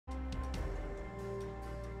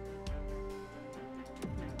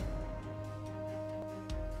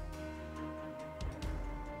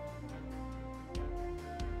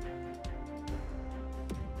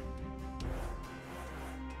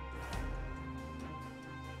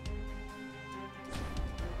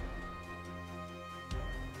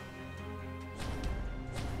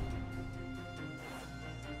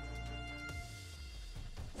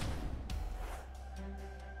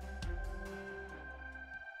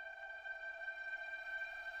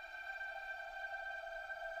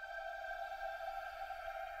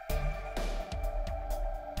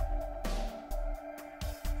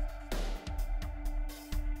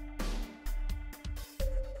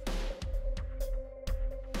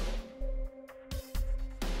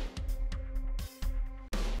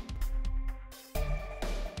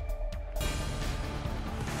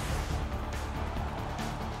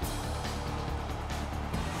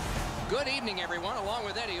Good evening, everyone. Along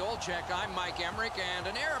with Eddie Olczyk, I'm Mike Emmerich, and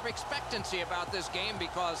an air of expectancy about this game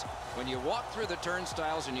because when you walk through the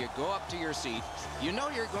turnstiles and you go up to your seat, you know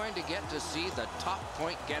you're going to get to see the top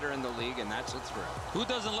point getter in the league, and that's a thrill. Who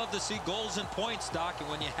doesn't love to see goals and points, Doc? And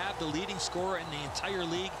when you have the leading scorer in the entire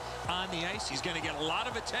league on the ice, he's going to get a lot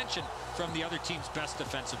of attention from the other team's best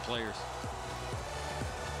defensive players.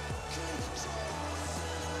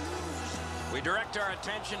 We direct our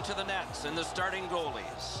attention to the nets and the starting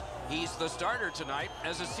goalies. He's the starter tonight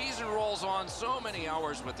as the season rolls on. So many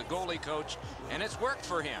hours with the goalie coach, and it's worked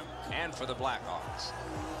for him and for the Blackhawks.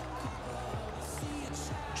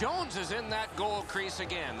 Jones is in that goal crease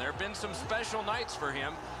again. There have been some special nights for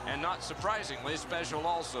him, and not surprisingly special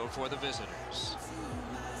also for the visitors.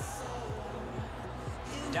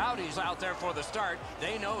 Doughty's out there for the start.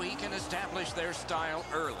 They know he can establish their style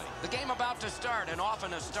early. The game about to start, and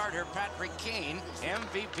often a starter, Patrick Kane,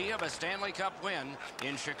 MVP of a Stanley Cup win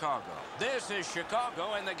in Chicago. This is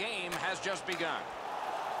Chicago, and the game has just begun.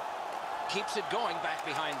 Keeps it going back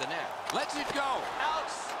behind the net. Lets it go.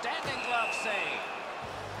 Outstanding glove save.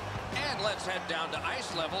 And let's head down to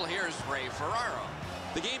ice level. Here's Ray Ferraro.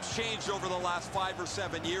 The game's changed over the last 5 or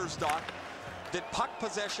 7 years, Doc. That puck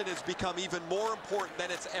possession has become even more important than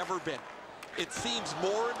it's ever been. It seems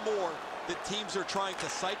more and more that teams are trying to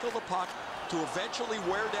cycle the puck to eventually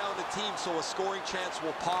wear down the team so a scoring chance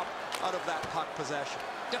will pop out of that puck possession.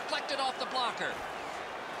 Deflected off the blocker.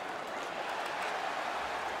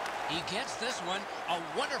 He gets this one. A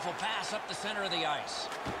wonderful pass up the center of the ice.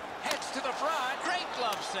 Heads to the front. Great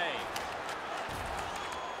glove save.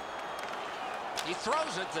 He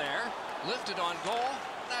throws it there. Lifted on goal.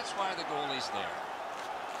 That's why the goalie's there.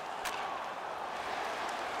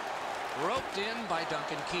 Roped in by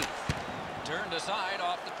Duncan Keith. Turned aside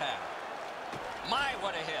off the pad. My,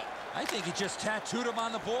 what a hit. I think he just tattooed him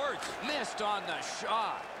on the boards. Missed on the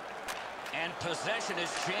shot. And possession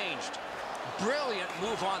has changed. Brilliant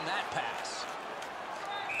move on that pass.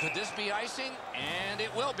 Could this be icing? And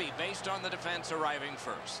it will be, based on the defense arriving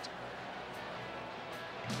first.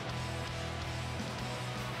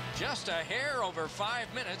 Just a hair over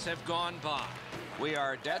 5 minutes have gone by. We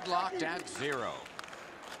are deadlocked at 0.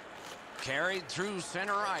 Carried through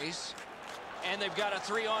center ice. And they've got a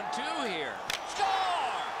 3-on-2 here. Score!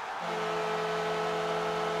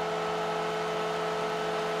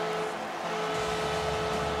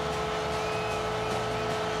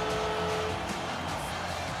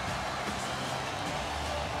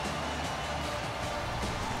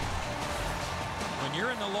 When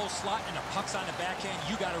you're in the low slot and the puck's on the backhand,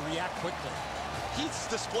 you got to react quickly. He's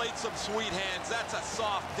displayed some sweet hands. That's a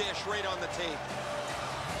soft dish right on the tape.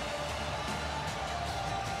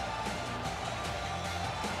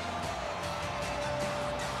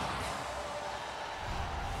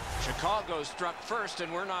 Chicago struck first,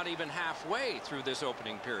 and we're not even halfway through this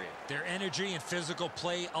opening period. Their energy and physical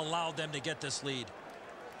play allowed them to get this lead.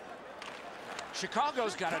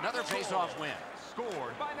 Chicago's got another face-off win.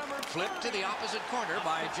 Scored by number Flip to the opposite corner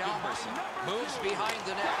by Jalmerson. Moves behind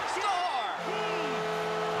the net. Score! Time of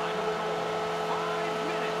the goal. 5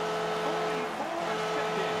 minutes, 44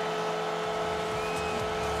 seconds.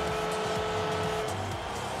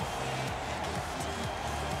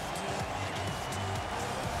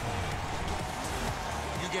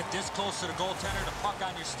 You get this close to the goaltender, the puck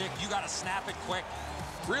on your stick, you got to snap it quick.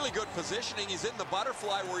 Really good positioning. He's in the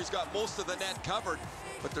butterfly where he's got most of the net covered.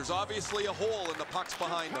 But there's obviously a hole and the puck's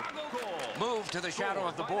behind him. Move to the shadow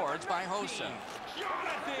of the boards by Hossa.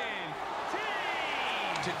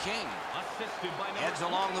 To King. Heads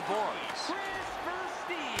along the boards.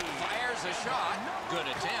 Fires a shot. Good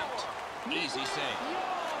attempt. Easy save.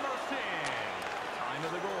 Time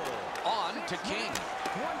of the goal. On to King.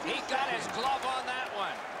 He got his glove on that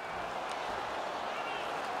one.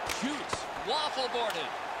 Shoots. Waffle boarded.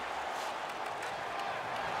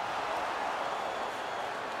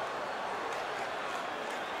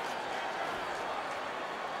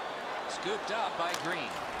 Scooped up by Green.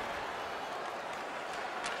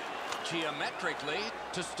 Geometrically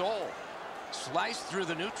to Stoll. Sliced through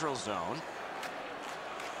the neutral zone.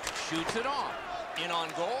 Shoots it on. In on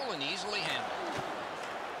goal and easily handled.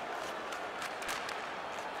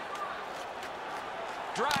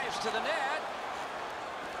 Drives to the net.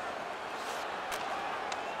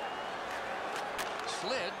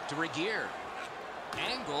 Slid to Regier.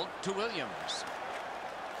 Angled to Williams.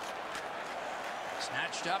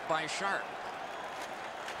 Snatched up by Sharp.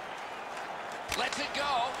 Lets it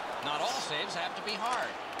go. Not all saves have to be hard.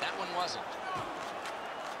 That one wasn't.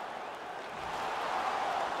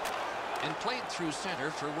 And played through center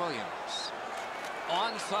for Williams.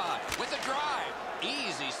 Onside with a drive.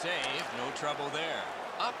 Easy save. No trouble there.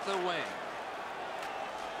 up the wing.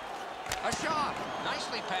 A shot.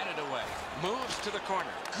 Nicely patted away. Moves to the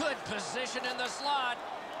corner. Good position in the slot.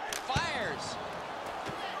 Fires.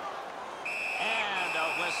 And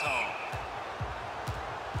a whistle.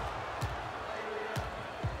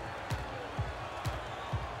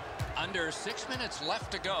 Under 6 minutes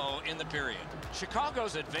left to go in the period.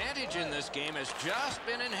 Chicago's advantage in this game has just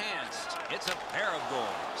been enhanced. It's a pair of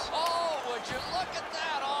goals. Oh, would you look at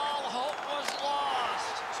that? All hope was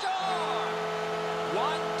lost. Score!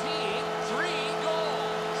 One team, 3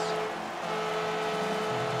 goals.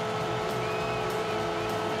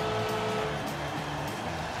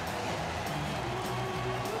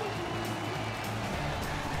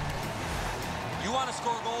 You want to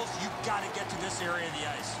score goals, you've got to get to this area of the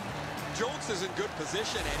ice. Jones is in good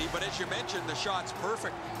position, Eddie, but as you mentioned, the shot's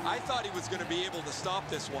perfect. I thought he was going to be able to stop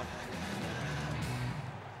this one.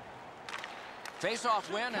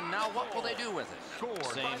 Face-off win, and now what will they do with it?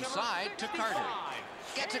 Same side to Carter.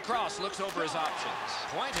 Gets across, looks over his options.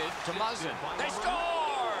 Pointed to Muzzin. They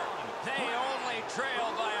score! They only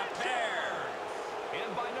trail by a pair.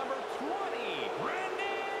 And by number 20,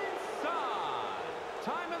 Brandon Saad.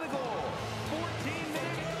 Time of the goal, 14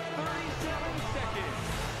 minutes, 37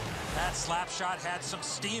 seconds. That slap shot had some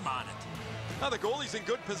steam on it. Now, the goalie's in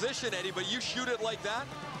good position, Eddie, but you shoot it like that,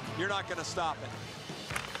 you're not going to stop it.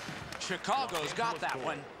 Chicago's got that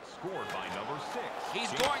one. Scored by number 6.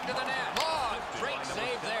 He's going to the net. Oh, great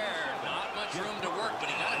save there. Not much room to work, but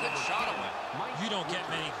he got a good shot away. You don't get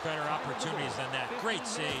many better opportunities than that. Great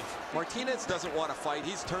save. Martinez doesn't want to fight.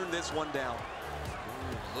 He's turned this one down.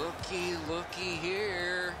 Looky, looky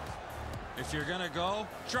here. If you're going to go,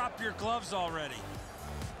 drop your gloves already.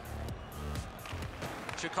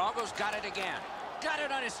 Chicago's got it again. Got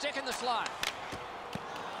it on his stick in the slot.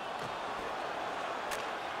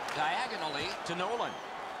 Diagonally to Nolan.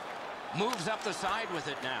 Moves up the side with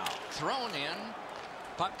it now. Thrown in.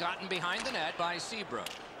 Puck gotten behind the net by Seabrook.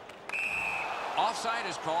 Offside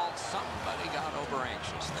is called. Somebody got over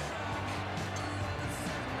anxious there.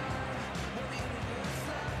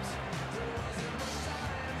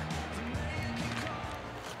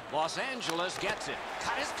 Los Angeles gets it.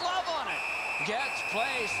 Got his glove on it. Gets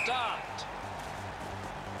play stopped.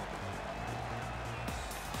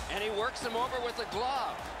 And he works him over with the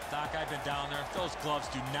glove. Doc, I've been down there. Those gloves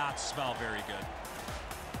do not smell very good.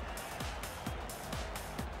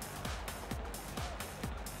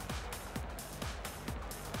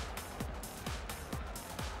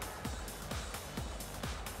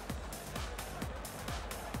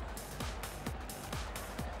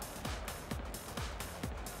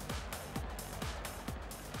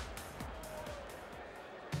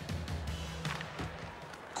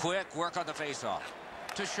 Quick work on the faceoff.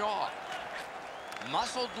 To Shaw.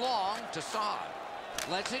 Muscled long to Saad.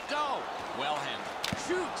 Lets it go. Well handled.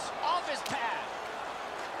 Shoots off his pad.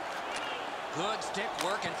 Good stick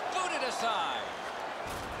work and booted aside.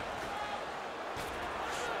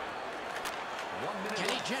 Can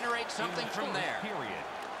he generate something from there?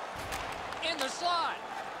 In the slot.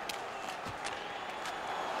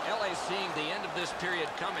 LA's seeing the end of this period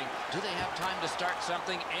coming. Do they have time to start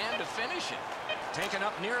something and to finish it? Taken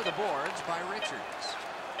up near the boards by Richards.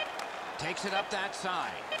 Takes it up that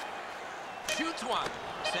side. Shoots one.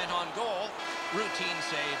 Sent on goal. Routine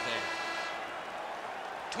save there.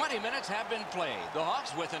 20 minutes have been played. The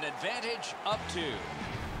Hawks with an advantage of 2.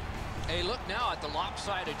 A look now at the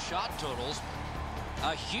lopsided shot totals.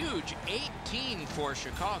 A huge 18 for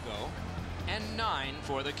Chicago and 9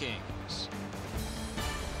 for the Kings.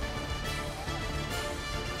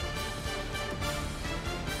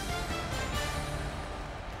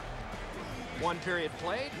 One period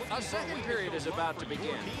played, a second period is about to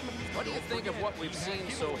begin. What do you think of what we've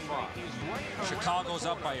seen so far? Chicago's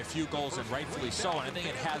up by a few goals, and rightfully so, and I think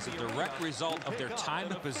it has a direct result of their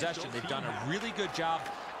time of possession. They've done a really good job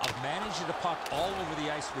of managing the puck all over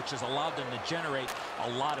the ice, which has allowed them to generate a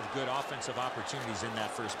lot of good offensive opportunities in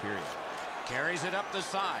that first period. Carries it up the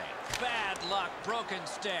side. Bad luck, broken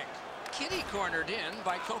stick. Kitty cornered in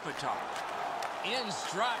by Kopitar. In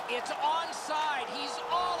stride, it's onside. He's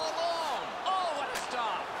all alone. Oh, what a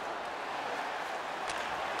stop.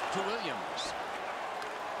 To Williams.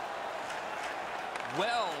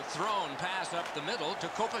 Well thrown pass up the middle to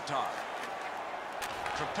Kopitar.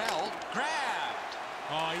 Propelled, grabbed.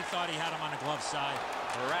 Oh, he thought he had him on the glove side.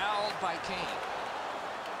 Corralled by Kane.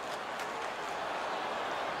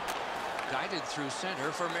 Guided through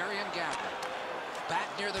center for Marion Gabbard. Back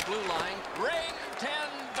near the blue line. Ring 10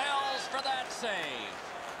 bells for that save.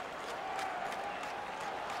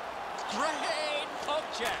 Great poke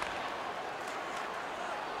check.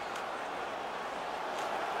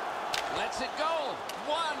 Lets it go.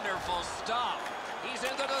 Wonderful stop. He's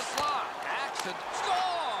into the slot. Action. Score!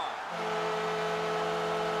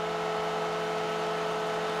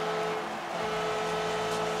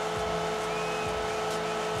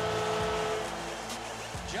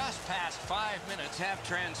 Just past 5 minutes have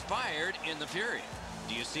transpired in the period.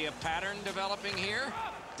 Do you see a pattern developing here?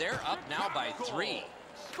 They're up now by 3.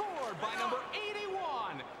 Scored by number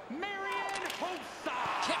 81, Marion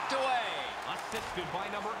Hossa. Kicked away. Assisted by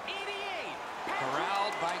number 88,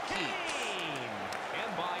 Corralled by Keith.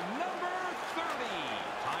 And by number 30,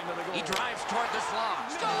 time of the goal. He drives toward the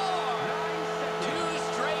slot. Score! 2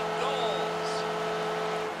 straight goals.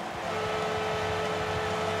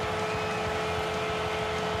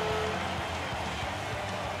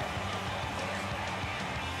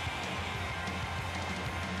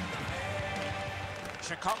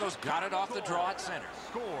 Chicago's got it off the draw at center.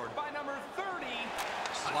 Scored by number 30.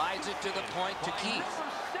 Slides it to the point to Keith.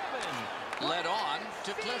 Led on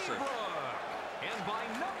to Clifford. And by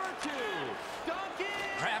number 2, Duncan.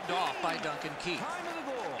 Grabbed off by Duncan Keith. Time of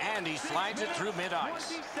the goal. And he slides it through mid-ice.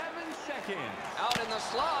 27 seconds. Out in the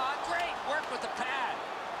slot. Great work with the pad.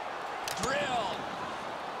 Drilled.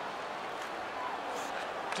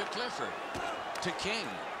 To Clifford. To King.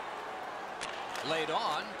 Laid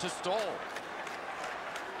on to Stoll.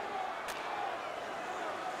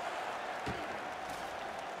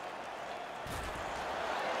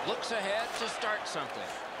 Looks ahead to start something.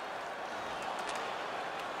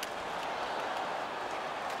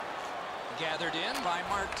 Gathered in by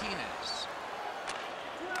Martinez.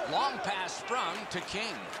 Long pass sprung to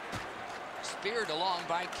King. Speared along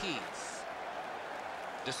by Keith.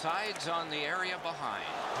 Decides on the area behind.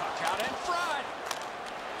 Puck out in front.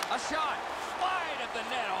 A shot. Wide at the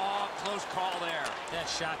net. Oh, close call there. That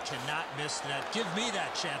shot cannot miss the net. Give me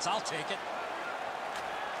that chance. I'll take it.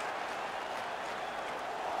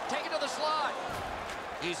 Take it to the slot.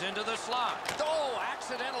 He's into the slot. Oh,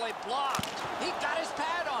 accidentally blocked. He got his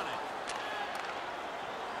pad on it.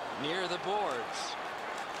 Near the boards.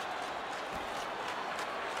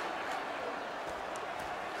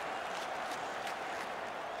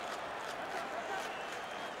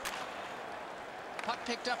 Puck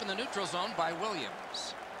picked up in the neutral zone by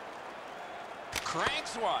Williams.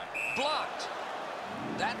 Cranks one. Blocked.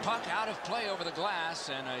 That puck out of play over the glass,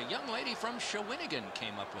 and a young lady from Shawinigan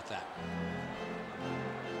came up with that.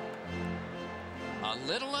 A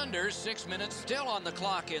little under 6 minutes still on the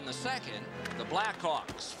clock in the second. The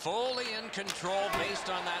Blackhawks fully in control based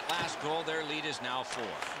on that last goal. Their lead is now 4.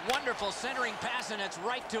 Wonderful centering pass, and it's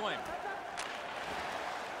right to him.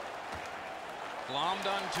 Glommed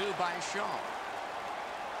onto by Shaw.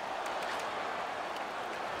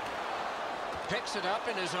 Picks it up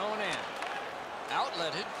in his own end.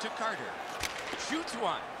 Outletted to Carter. Shoots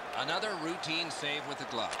one. Another routine save with the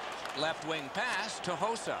glove. Left wing pass to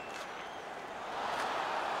Hossa.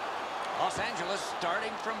 Los Angeles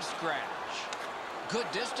starting from scratch. Good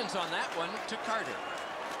distance on that one to Carter.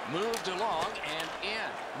 Moved along and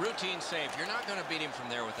in. Routine save. You're not going to beat him from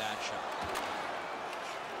there with that shot.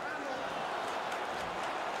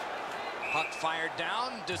 Puck fired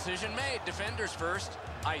down. Decision made. Defenders first.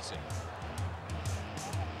 Icing.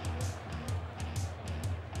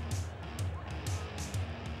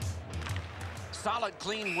 Solid,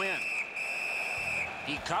 clean win.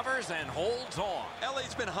 He covers and holds on.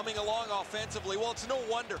 LA's been humming along offensively. Well, it's no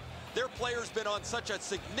wonder. Their player's been on such a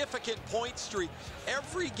significant point streak.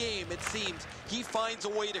 Every game, it seems, he finds a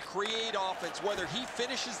way to create offense, whether he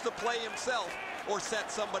finishes the play himself or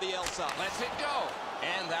sets somebody else up. Lets it go.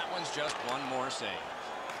 And that one's just one more save.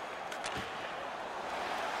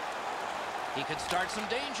 He could start some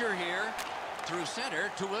danger here. Through center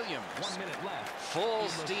to Williams. 1 minute left. Full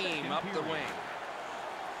steam up the wing.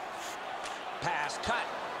 Pass cut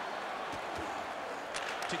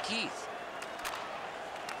to Keith.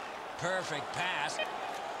 Perfect pass.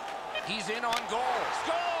 He's in on goal.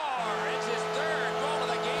 Score! It's his 3rd goal of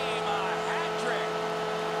the game. A hat trick.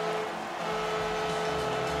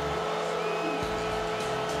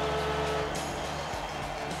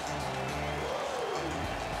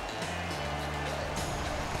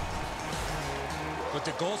 With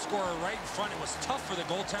the goal scorer right in front, it was tough for the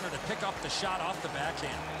goaltender to pick up the shot off the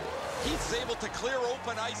backhand. He's able to clear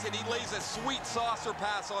open ice, and he lays a sweet saucer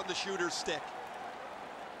pass on the shooter's stick.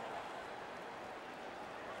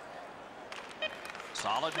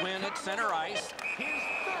 Solid win at center ice.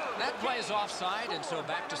 That play is offside, and so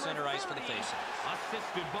back to center ice for the faceoff.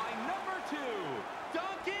 Assisted by number 2,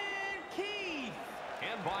 Duncan Keith.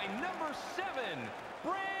 And by number 7,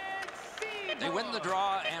 Brad Seaborn. They win the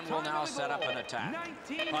draw and will now set up an attack.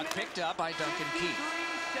 Puck picked up by Duncan Keith.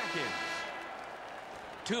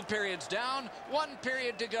 2 periods down, 1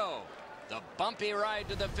 period to go. The bumpy ride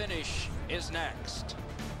to the finish is next.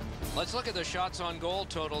 Let's look at the shots on goal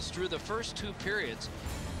totals through the first 2 periods.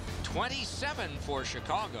 27 for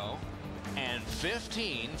Chicago and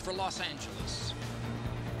 15 for Los Angeles.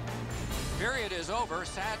 Period is over.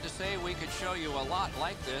 Sad to say we could show you a lot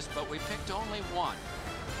like this, but we picked only one.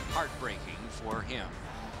 Heartbreaking for him.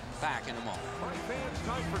 Back in a moment. All right, fans,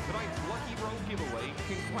 time for tonight's Lucky Row giveaway.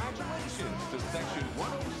 Congratulations to Section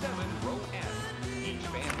 107, Row S. Each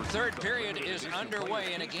fan Third period is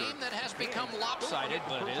underway in a game that has become lopsided,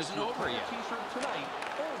 but it isn't over yet. Tonight,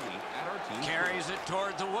 only at our team. Carries it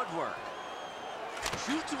toward the woodwork.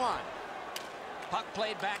 Shoots one. Puck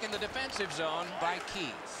played back in the defensive zone by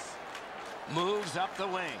Keith. Moves up the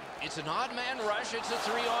wing. It's an odd man rush. It's a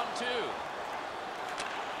 3-on-2.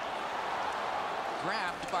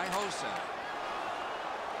 Grabbed by Hossa.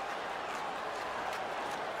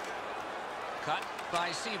 Cut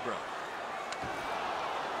by Seabrook.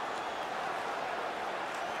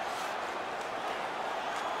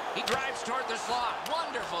 He drives toward the slot.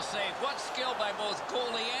 Wonderful save. What skill by both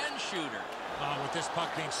goalie and shooter. With this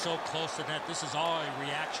puck being so close to net, this is all a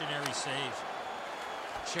reactionary save.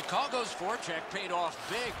 Chicago's forecheck paid off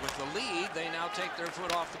big with the lead. They now take their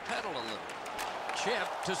foot off the pedal a little. Chip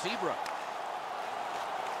to Seabrook.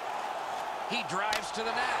 He drives to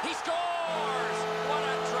the net. He scores! What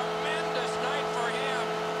a tremendous night for him.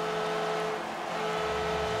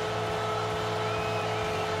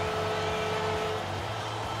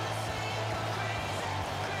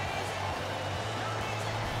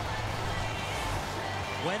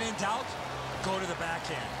 When in doubt, go to the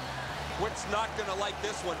backhand. Witt's not going to like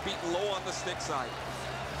this one, beaten low on the stick side.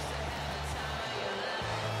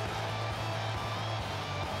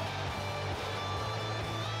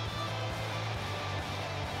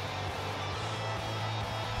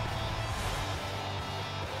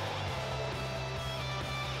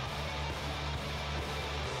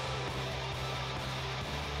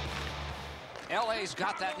 LA's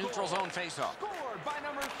got that neutral zone faceoff. Scored by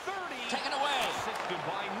number 30. Taken away. Assisted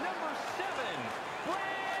by number 7,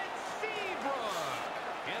 Brad Seabrook.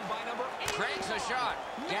 And by number 8. Craig's a shot.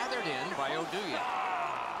 Gathered in by Oduya.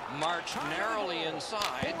 Marched narrowly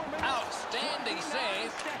inside. Outstanding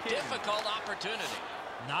save. Difficult opportunity.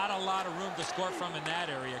 Not a lot of room to score from in that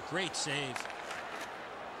area. Great save.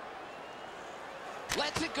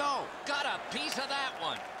 Lets it go. Got a piece of that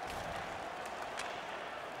one.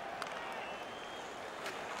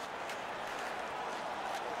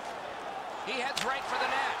 He heads right for the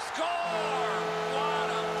net. Score! What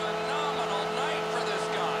a phenomenal night for this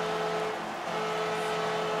guy.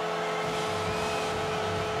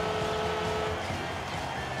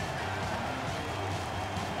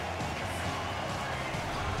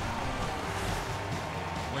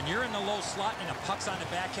 When you're in the low slot and a puck's on the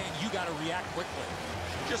backhand, you got to react quickly.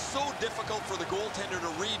 Just so difficult for the goaltender to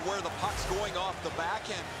read where the puck's going off the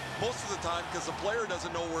backhand most of the time because the player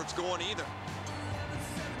doesn't know where it's going either.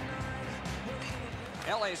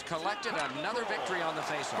 LA's collected another victory on the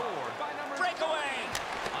faceoff. Breakaway!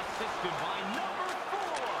 Assisted by number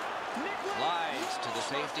 4, Nicholas. Slides to the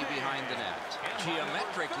safety behind the net.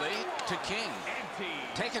 Geometrically to King.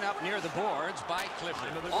 Taken up near the boards by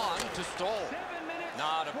Clifford. On to Stoll.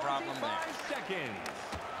 Not a problem there.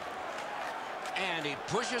 And he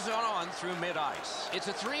pushes it on through mid-ice. It's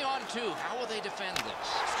a 3-on-2. How will they defend this?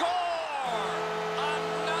 Score!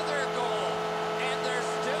 Another goal! And there's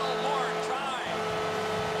still more time.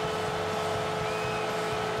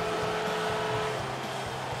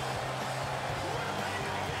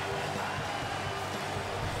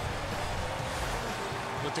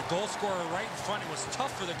 With the goal scorer right in front, it was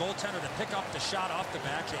tough for the goaltender to pick up the shot off the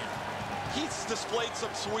backhand. He's displayed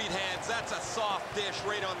some sweet hands. That's a soft dish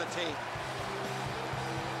right on the tape.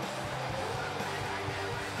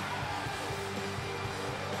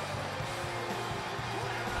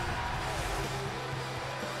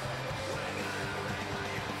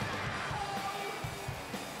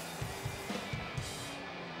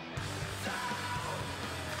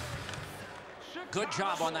 Good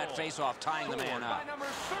job on that face-off, tying the man up. By number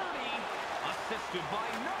 30, assisted by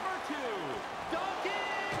number 2, Duncan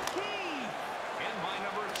Keith. And by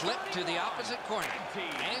number Flip to the opposite corner.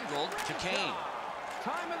 Angled to Kane.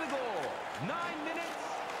 Time of the goal, 9 minutes.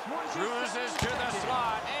 Cruises to the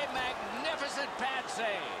slot. A magnificent pad save.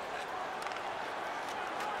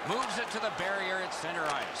 Moves it to the barrier at center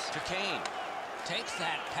ice. To Kane. Takes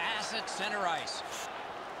that pass at center ice.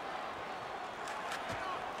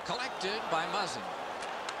 Collected by Muzzin.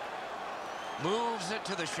 Moves it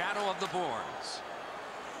to the shadow of the boards.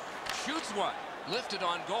 Shoots one. Lifted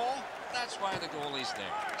on goal. That's why the goalie's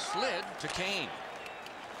there. Slid to Kane.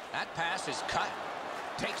 That pass is cut.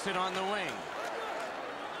 Takes it on the wing.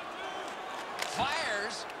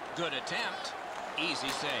 Fires. Good attempt. Easy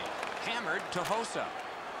save. Hammered to Hossa.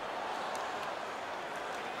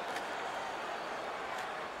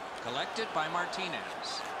 Collected by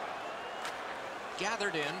Martinez.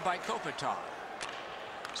 Gathered in by Kopitar.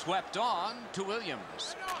 Swept on to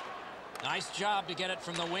Williams. Nice job to get it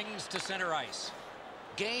from the wings to center ice.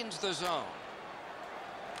 Gains the zone.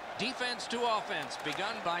 Defense to offense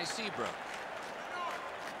begun by Seabrook.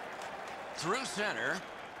 Through center.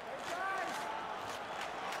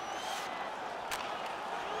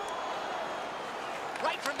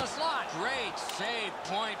 Right from the slot. Great save,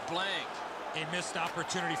 point blank. A missed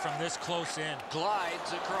opportunity from this close in.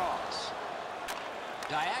 Glides across.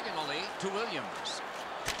 Diagonally to Williams.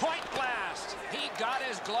 Point blast. He got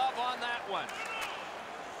his glove on that one.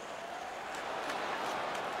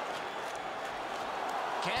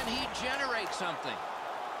 Can he generate something?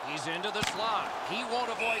 He's into the slot. He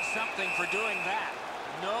won't avoid something for doing that.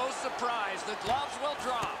 No surprise, the gloves will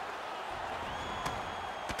drop.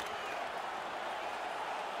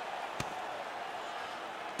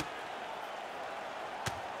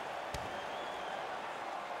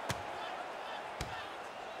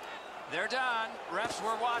 They're done. Refs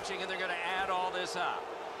were watching, and they're going to add all this up.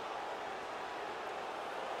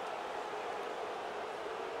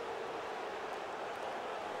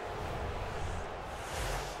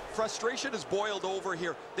 Frustration has boiled over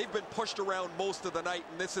here. They've been pushed around most of the night,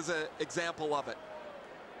 and this is an example of it.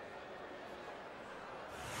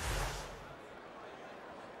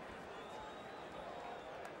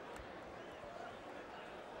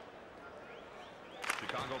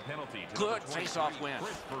 Chicago penalty. Good face-off win.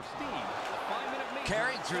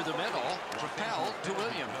 Carried through the middle, propelled to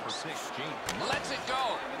Williams. Lets it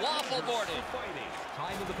go. Waffle boarded.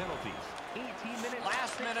 Time of the penalties. 18 minutes.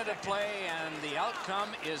 Last minute of play, and the outcome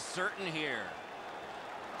is certain here.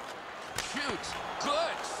 Shoots.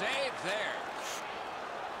 Good save there.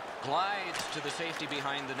 Glides to the safety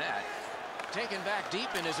behind the net. Taken back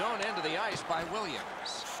deep in his own end of the ice by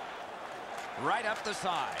Williams. Right up the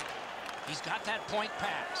side. He's got that point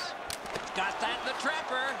pass. Got that in the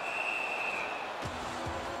trapper.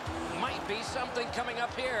 Might be something coming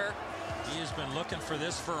up here. He has been looking for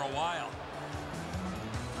this for a while.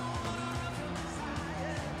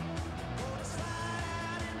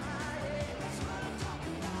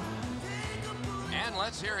 And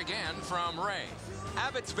let's hear again from Ray.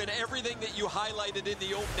 Abbott's been everything that you highlighted in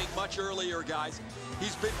the opening much earlier, guys.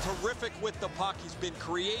 He's been terrific with the puck. He's been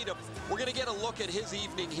creative. We're going to get a look at his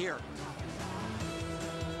evening here.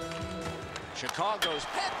 Chicago's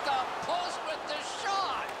hit the post with the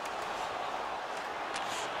shot.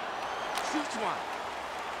 Shoots one.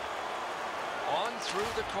 On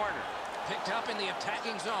through the corner. Picked up in the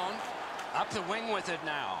attacking zone. Up the wing with it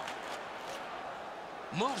now.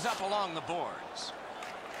 Moves up along the boards.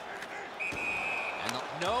 And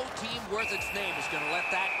no team worth its name is going to let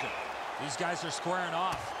that go. These guys are squaring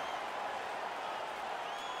off.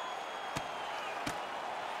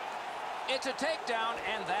 It's a takedown,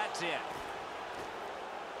 and that's it.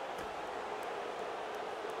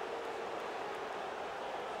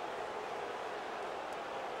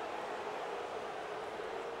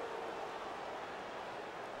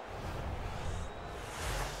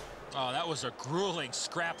 Oh, that was a grueling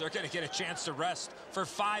scrap. They're going to get a chance to rest for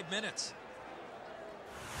 5 minutes.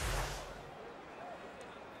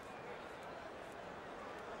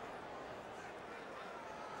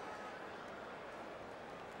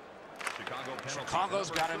 Chicago's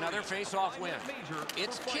got another face-off win.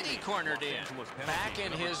 It's Kitty cornered in. Back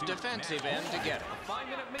in his defensive end to get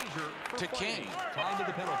it. To King.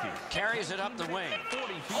 Carries it up the wing.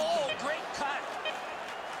 Oh, great cut.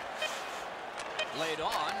 Laid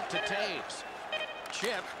on to Taves.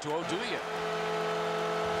 Chip to Oduya.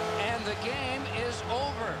 And the game is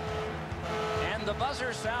over. And the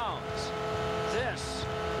buzzer sounds. This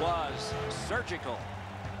was surgical.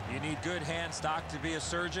 You need good hands, Doc, to be a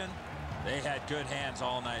surgeon. They had good hands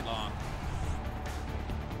all night long.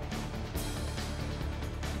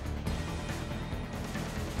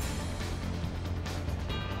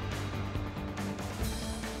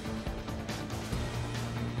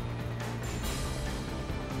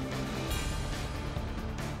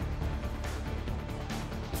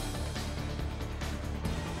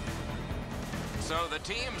 So the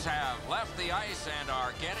teams have left the ice and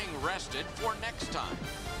are getting rested for next time.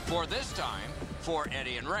 For this time, for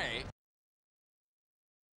Eddie and Ray,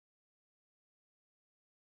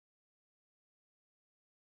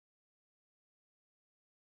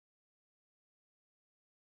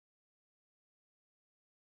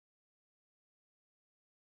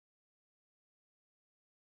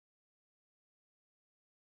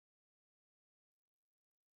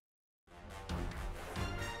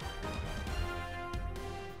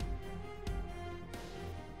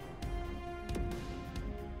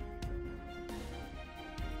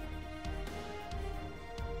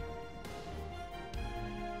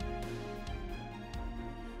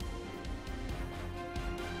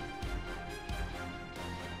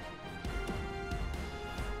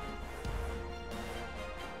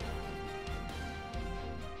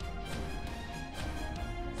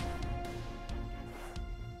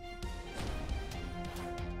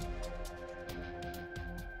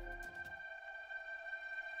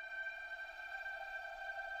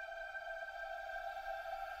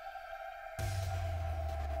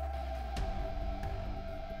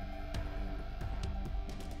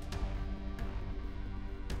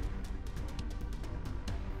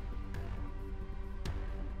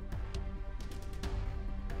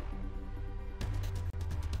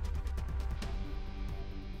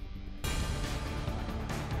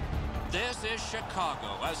 This is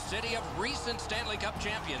Chicago, a city of recent Stanley Cup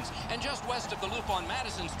champions. And just west of the loop on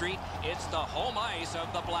Madison Street, it's the home ice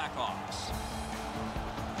of the Blackhawks.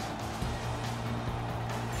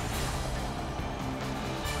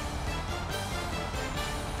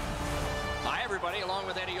 Hi, everybody. Along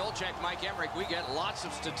with Eddie Olczyk, Mike Emmerich, we get lots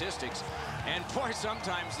of statistics. And, boy,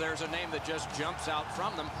 sometimes there's a name that just jumps out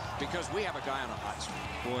from them because we have a guy on a hot streak.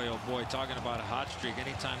 Boy, oh boy, talking about a hot streak.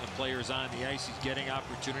 Anytime the player's on the ice, he's getting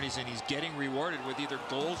opportunities, and he's getting rewarded with either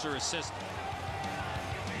goals or assists.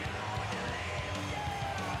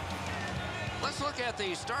 Let's look at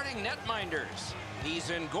the starting netminders.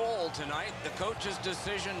 He's in goal tonight. The coach's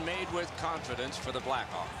decision made with confidence for the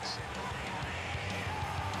Blackhawks.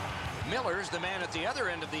 Miller's the man at the other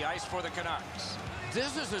end of the ice for the Canucks.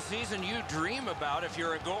 This is a season you dream about if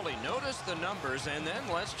you're a goalie. Notice the numbers, and then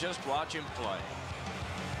let's just watch him play.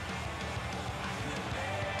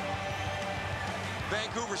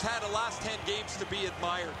 Vancouver's had the last 10 games to be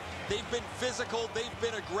admired. They've been physical, they've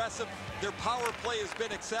been aggressive, their power play has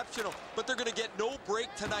been exceptional, but they're going to get no break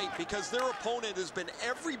tonight because their opponent has been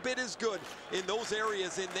every bit as good in those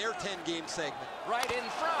areas in their 10-game segment. Right in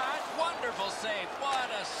front, wonderful save. What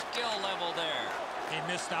a skill level there. A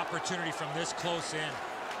missed opportunity from this close in.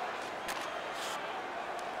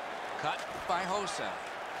 Cut by Hossa.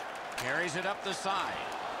 Carries it up the side.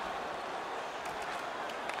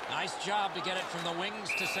 Nice job to get it from the wings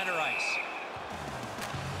to center ice.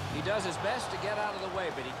 He does his best to get out of the way,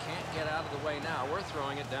 but he can't get out of the way now. We're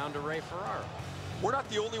throwing it down to Ray Ferraro. We're not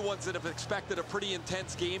the only ones that have expected a pretty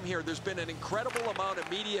intense game here. There's been an incredible amount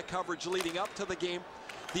of media coverage leading up to the game.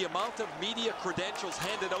 The amount of media credentials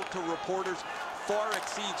handed out to reporters far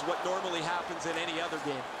exceeds what normally happens in any other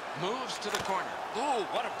game. Moves to the corner. Ooh,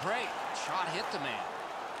 what a break. Shot hit the man.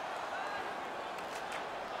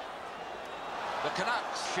 The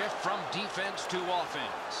Canucks shift from defense to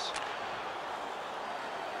offense.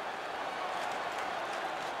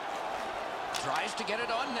 Tries to get it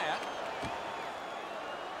on net.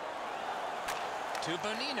 To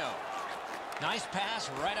Bonino. Nice pass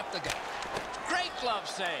right up the gut. Great glove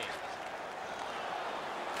save.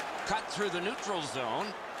 Cut through the neutral zone.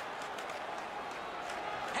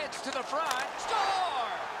 Heads to the front. Score!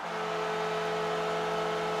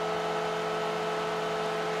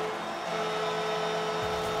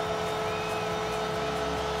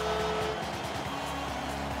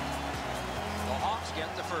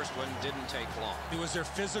 Get the first one, didn't take long. It was their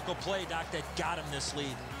physical play, Doc, that got him this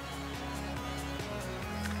lead.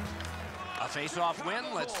 A face-off win.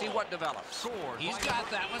 Let's see what develops. He's got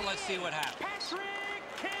that one. Let's see what happens. Patrick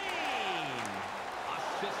Kane,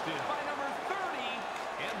 assisted by number 30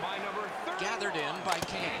 and by number 31. Gathered in by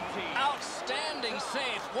Kane. Outstanding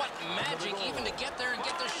save. What magic even to get there and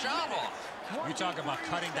get the shot off. You talk about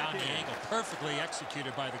cutting down the angle. Perfectly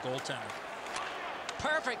executed by the goaltender.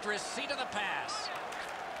 Perfect receipt of the pass.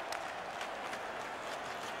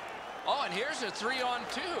 Oh, and here's a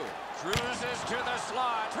 3-on-2. Cruises to the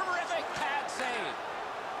slot. Terrific pad save.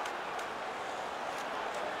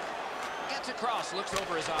 Gets across, looks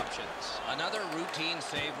over his options. Another routine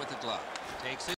save with the glove. Takes it.